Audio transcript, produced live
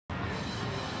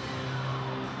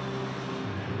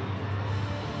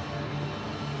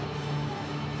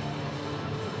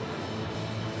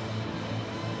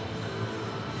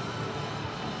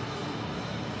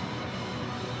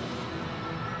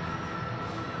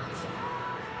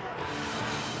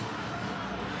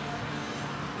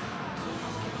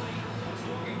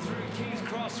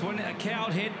loss when a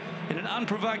coward hit in an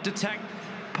unprovoked attack,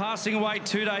 passing away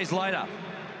 2 days later.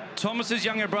 Thomas's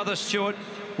younger brother, Stuart,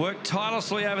 worked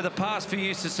tirelessly over the past few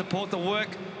years to support the work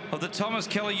of the Thomas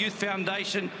Kelly Youth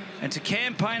Foundation and to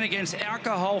campaign against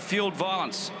alcohol-fueled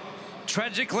violence.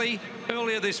 Tragically,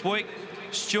 earlier this week,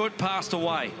 Stuart passed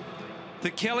away.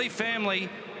 The Kelly family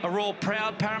are all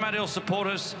proud Parramatta Eels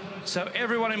supporters, so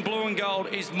everyone in blue and gold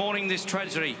is mourning this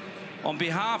tragedy. On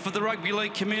behalf of the rugby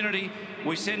league community,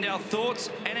 we send our thoughts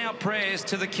and our prayers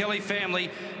to the Kelly family.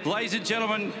 Ladies and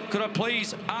gentlemen, could I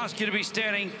please ask you to be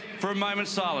standing for a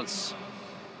moment's silence?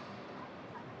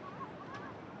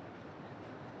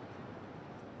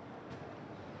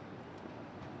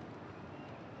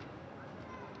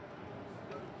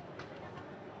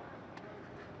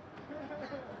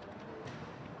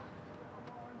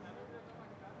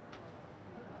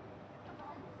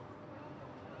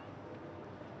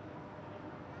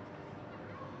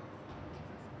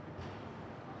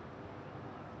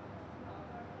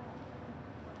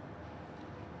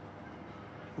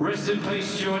 Rest in peace,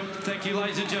 Stuart. Thank you,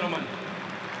 ladies and gentlemen.